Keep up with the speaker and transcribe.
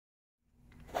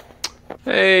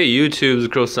Hey, YouTube's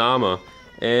Krosama,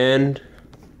 and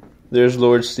there's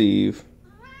Lord Steve.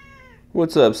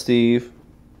 What's up, Steve?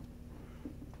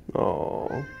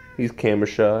 Oh, he's camera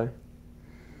shy.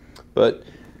 But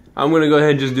I'm gonna go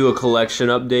ahead and just do a collection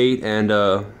update,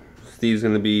 and Steve's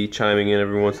gonna be chiming in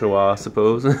every once in a while, I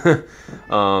suppose. But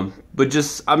I'm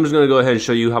just gonna go ahead and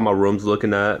show you how my room's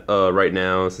looking at right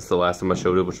now since the last time I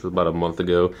showed it, which was about a month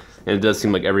ago. And it does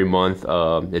seem like every month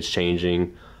it's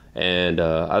changing. And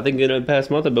I think in the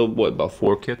past month I built about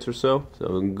 4 kits or so.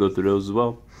 So we can go through those as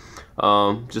well.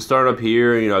 Just starting up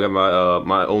here, I got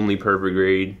my only perfect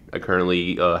grade I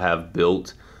currently have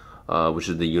built, which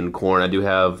is the unicorn. I do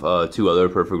have 2 other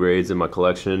perfect grades in my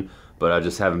collection, but I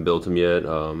just haven't built them yet.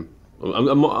 I'm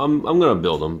gonna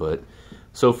build them, but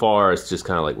so far it's just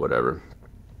kind of like whatever.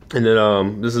 And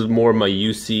then this is more of my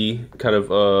UC kind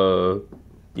of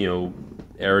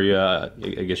area,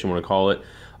 I guess you want to call it.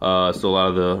 So a lot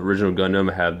of the original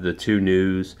Gundam. I have the 2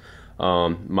 news.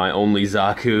 My only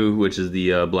Zaku, which is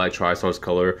the black Tri-Stars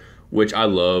color, which I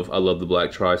love. I love the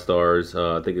black Tri-Stars.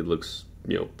 I think it looks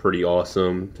pretty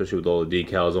awesome, especially with all the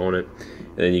decals on it.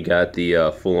 And then you got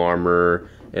the full armor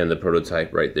and the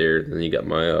prototype right there. And then you got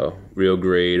my real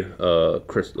grade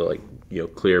crystal,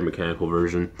 clear mechanical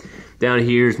version. Down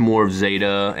here is more of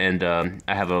Zeta, and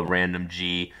I have a random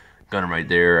G Gundam right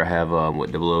there. I have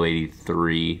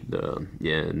 0083,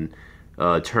 and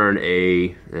Turn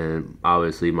A, and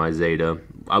obviously my Zeta.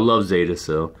 I love Zeta,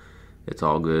 so it's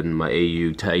all good. And my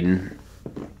AU Titan.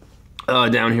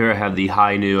 Down here I have the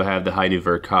High Nu. I have the High Nu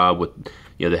Vercob with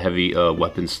the heavy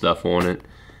weapon stuff on it.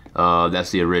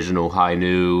 That's the original High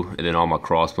Nu, and then all my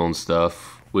Crossbones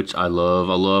stuff, which I love.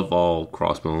 I love all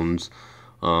Crossbones.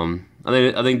 I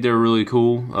think they're really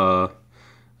cool.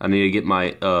 I need to get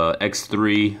my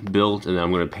X3 built, and then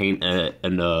I'm going to paint an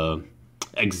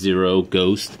X0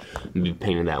 Ghost. I'll be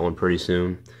painting that one pretty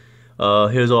soon.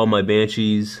 Here's all my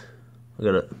Banshees. I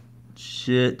got a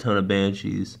shit ton of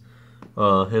Banshees.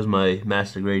 Here's my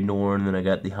Master Grade Norn, and then I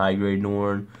got the High Grade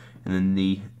Norn, and then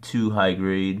the 2 High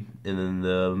Grade, and then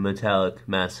the Metallic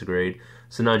Master Grade.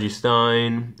 Sanaji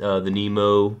Stein, the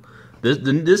Nemo.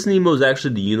 This Nemo is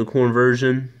actually the unicorn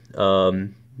version.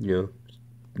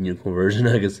 Unicorn version,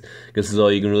 I guess is all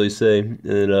you can really say.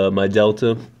 And my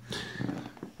Delta.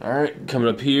 Alright, coming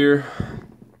up here,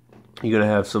 you're gonna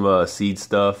have some Seed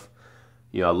stuff.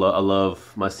 I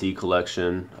love my Seed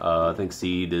collection. I think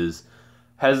Seed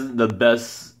has the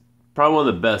best, probably one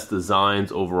of the best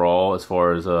designs overall as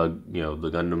far as the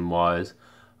Gundam wise.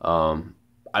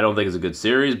 I don't think it's a good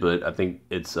series, but I think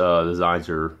its designs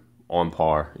are on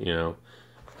par.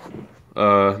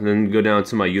 Then go down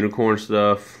to my unicorn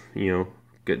stuff.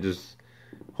 Get just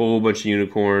a whole bunch of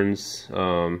unicorns.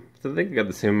 I think I got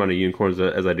the same amount of unicorns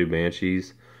as I do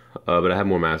Banshees, but I have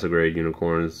more Master Grade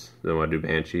unicorns than I do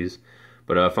Banshees.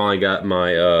 But I finally got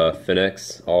my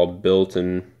Phoenix all built,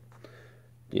 and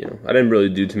I didn't really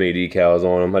do too many decals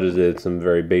on them. I just did some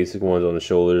very basic ones on the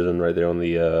shoulders and right there on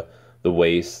the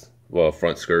waist,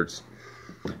 front skirts,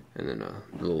 and then a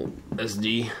little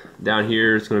SD down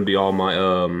here. It's going to be all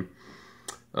my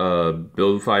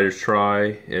build fighters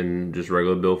try and just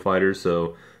regular build fighters.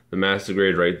 So the Master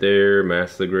Grade right there,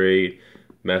 Master Grade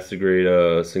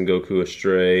Sengoku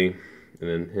Astray, and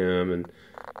then him and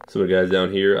some of the guys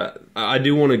down here. I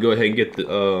do want to go ahead and get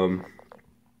the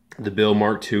Bill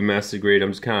Mark II Master Grade.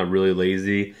 I'm just kind of really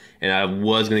lazy, and I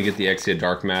was gonna get the Exia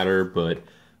Dark Matter, but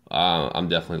I'm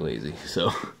definitely lazy.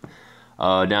 So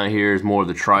down here is more of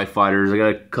the Tri Fighters. I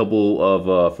got a couple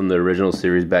of from the original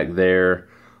series back there.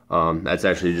 That's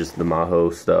actually just the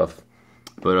Maho stuff.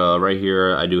 But right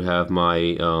here, I do have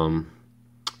my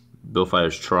Bill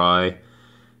Fighters Tri,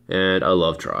 and I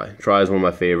love Tri. Tri is one of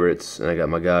my favorites, and I got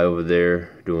my guy over there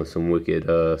doing some wicked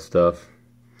stuff.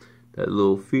 That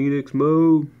little Phoenix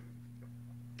mode.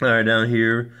 All right, down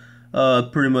here,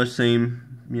 pretty much same.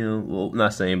 Well,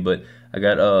 not same, but I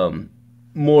got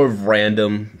more of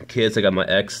random kits. I got my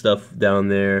X stuff down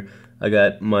there. I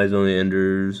got my Zone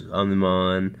Enders,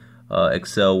 Omnimon,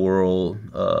 Excel World.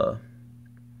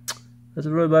 That's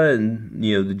really about it. And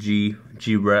the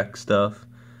G-Rec stuff.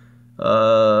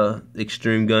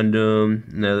 Extreme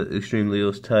Gundam, Extreme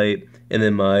Leo's type, and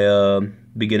then my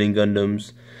beginning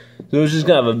Gundams. So it was just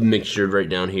kind of a mixture right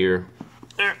down here.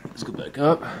 Let's go back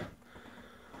up.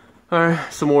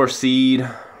 Alright, some more Seed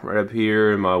right up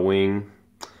here in my wing.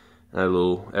 That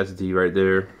little SD right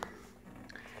there.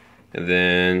 And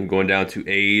then going down to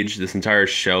Age, this entire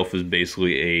shelf is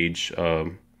basically Age,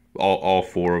 all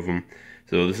 4 of them.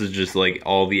 So this is just like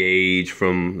all the Age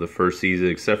from the first season,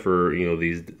 except for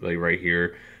these like right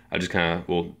here. I just kind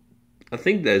of I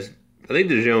think that's I think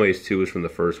the General Ace 2 was from the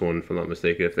first one, if I'm not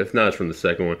mistaken. If not, it's from the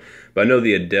second one. But I know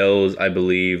the Adele's, I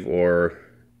believe, are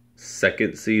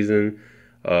second season.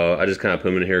 I just kind of put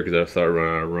them in here because I started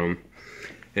running out of room.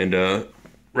 And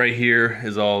right here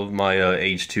is all of my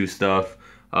H2 stuff.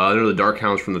 I know the Dark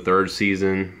Hound's from the third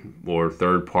season, or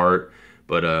third part.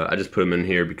 But I just put him in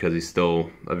here because he's still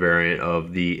a variant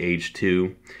of the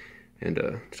H2.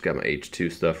 And just got my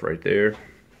H2 stuff right there.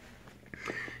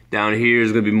 Down here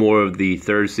is going to be more of the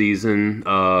third season.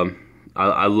 I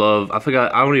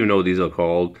forgot, I don't even know what these are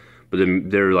called, but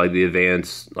they're like the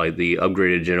advanced, like the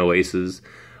upgraded General Aces.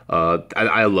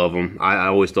 I love them. I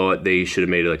always thought they should have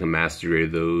made like a master grade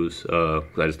of those. I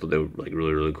just thought they were like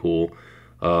really, really cool.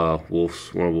 One of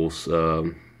Wolf's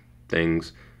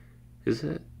things. Is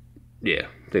it? Yeah,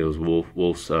 I think it was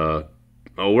Wolf's,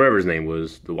 whatever his name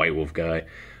was, the White Wolf guy.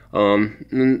 And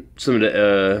then some of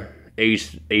the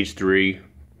H3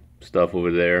 stuff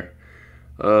over there.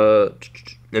 And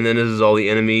then this is all the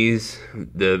enemies. I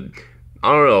don't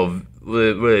know,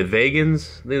 were they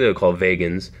Vegans? I think they were called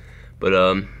Vegans. But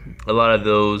a lot of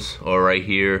those are right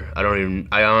here.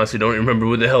 I honestly don't remember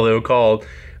what the hell they were called.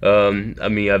 I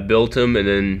mean, I built them and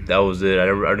then that was it. I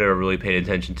never really paid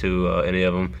attention to any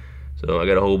of them. So I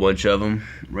got a whole bunch of them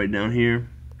right down here.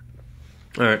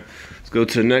 Alright, let's go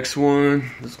to the next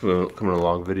one. This is going to come in a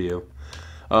long video.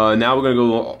 Now we're going to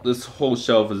go, this whole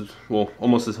shelf is, well,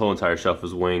 almost this whole entire shelf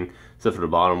is wing, except for the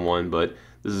bottom one, but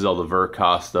this is all the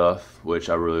Verka stuff, which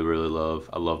I really, really love.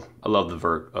 I love the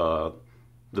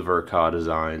Verka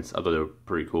designs. I thought they were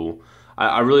pretty cool.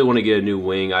 I really want to get a new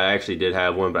wing. I actually did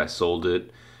have one, but I sold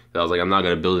it. I was like, I'm not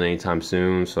going to build it anytime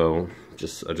soon, so I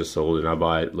just sold it, and I'll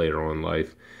buy it later on in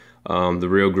life. The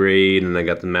real grade, and I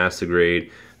got the master grade.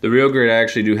 The real grade, I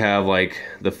actually do have like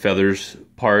the feathers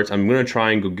parts. I'm gonna try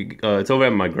and go get, it's over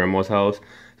at my grandma's house, so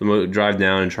I'm gonna drive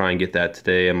down and try and get that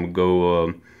today. I'm gonna go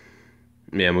I'm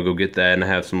gonna go get that, and I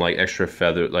have some like extra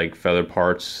feather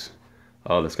parts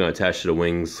that's gonna attach to the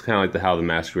wings, kind of like how the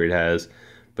master grade has,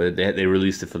 but they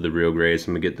released it for the real grade, so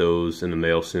I'm gonna get those in the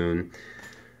mail soon.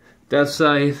 That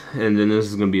side, and then this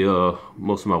is gonna be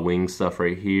most of my wing stuff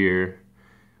right here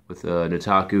with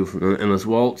Nataku from Endless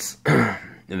Waltz.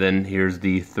 And then here's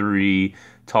the 3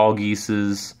 tall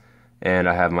geeses, and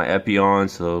I have my Epion,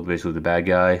 so basically the bad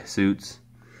guy suits.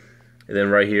 And then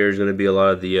right here is going to be a lot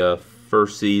of the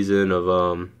first season of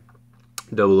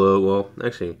 00. Well,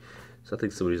 actually, so I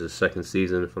think somebody's the second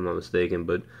season if I'm not mistaken.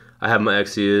 But I have my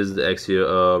Exias, the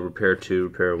Exia Repair 2,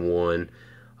 Repair 1,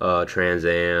 Trans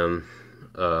Am,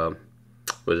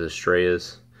 what is it,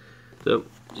 Strayas. So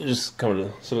just come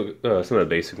to some of the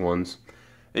basic ones.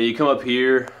 And you come up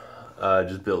here.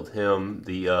 Just built him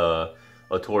the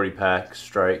Authority Pack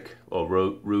Strike, or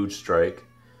Rouge Strike.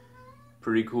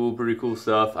 Pretty cool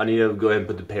stuff. I need to go ahead and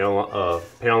put the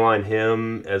panel line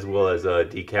him as well as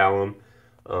decal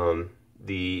him.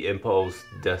 The Impulse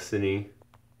Destiny,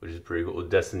 which is pretty cool.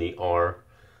 Destiny R,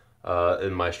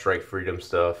 and my Strike Freedom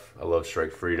stuff. I love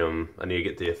Strike Freedom. I need to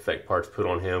get the effect parts put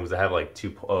on him because I have like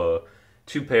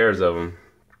two pairs of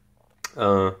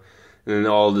them. And then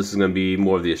all this is going to be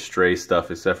more of the Astray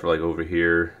stuff, except for like over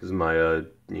here. This is my,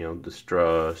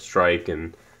 the Strike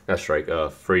and, not Strike,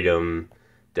 Freedom,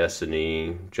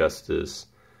 Destiny, Justice.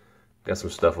 Got some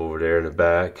stuff over there in the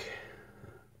back.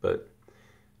 But,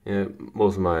 yeah,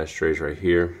 most of my Astrays right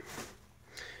here.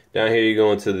 Down here you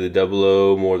go into the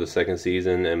 00, more of the second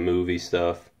season and movie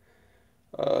stuff.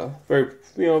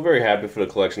 Very happy for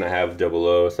the collection I have of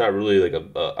 00. It's not really like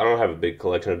I don't have a big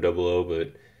collection of 00,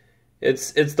 but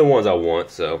it's the ones I want,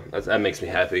 so that makes me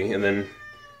happy. And then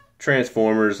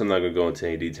Transformers, I'm not going to go into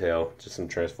any detail, just some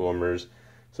Transformers.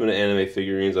 Some of the anime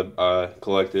figurines I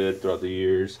collected throughout the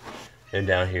years. And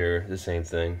down here, the same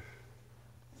thing.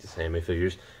 Just anime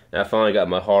figures. And I finally got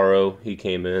my Haro, he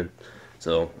came in.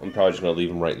 So I'm probably just going to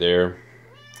leave him right there.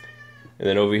 And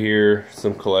then over here,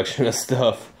 some collection of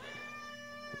stuff.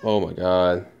 Oh my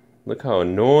god. Look how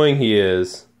annoying he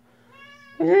is.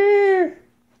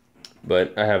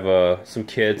 But I have some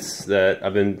kits that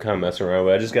I've been kind of messing around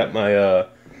with. I just got my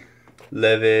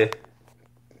Levi,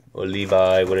 or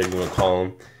Levi, whatever you want to call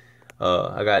him.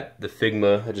 I got the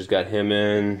Figma. I just got him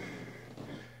in.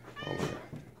 Oh my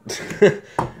god.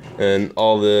 And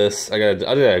all this. I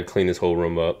gotta clean this whole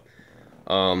room up.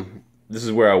 This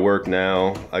is where I work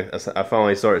now. I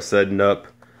finally started setting up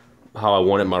how I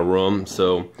wanted my room.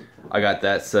 So I got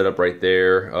that set up right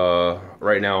there.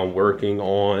 Right now I'm working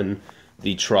on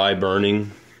the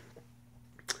Tri-Burning.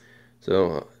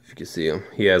 So if you can see him,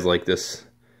 he has like this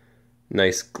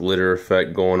nice glitter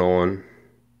effect going on.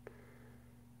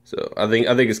 So I think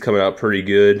it's coming out pretty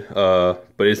good.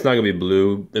 But it's not gonna be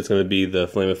blue. It's gonna be the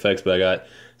flame effects. But I got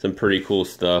some pretty cool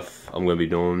stuff I'm gonna be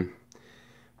doing.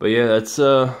 But yeah, that's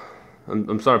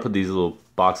I'm starting to put these little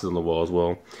boxes on the wall as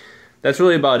well. That's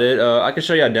really about it. I can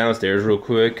show you downstairs real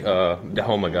quick.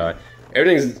 Oh my god,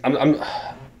 everything's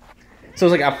so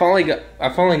it's like I finally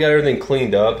got everything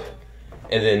cleaned up,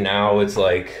 and then now it's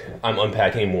like I'm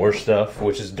unpacking more stuff,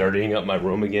 which is dirtying up my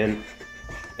room again.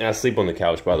 And I sleep on the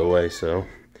couch, by the way. So,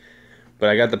 but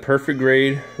I got the perfect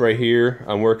grade right here.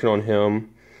 I'm working on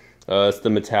him. It's the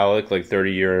metallic, like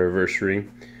 30-year anniversary.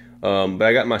 But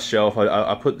I got my shelf.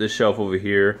 I put this shelf over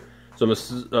here. So I'm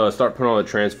gonna start putting all the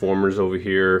Transformers over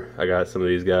here. I got some of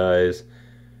these guys.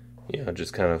 You know,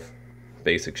 just kind of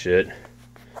basic shit.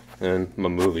 And my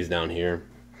movies down here.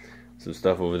 Some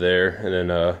stuff over there. And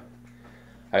then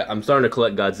I'm starting to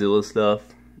collect Godzilla stuff.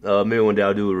 Maybe one day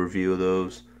I'll do a review of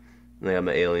those. And I got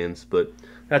my aliens. But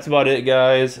that's about it,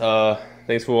 guys.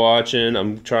 Thanks for watching.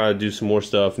 I'm trying to do some more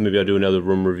stuff. Maybe I'll do another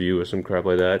room review or some crap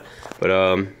like that. But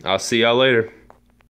I'll see y'all later.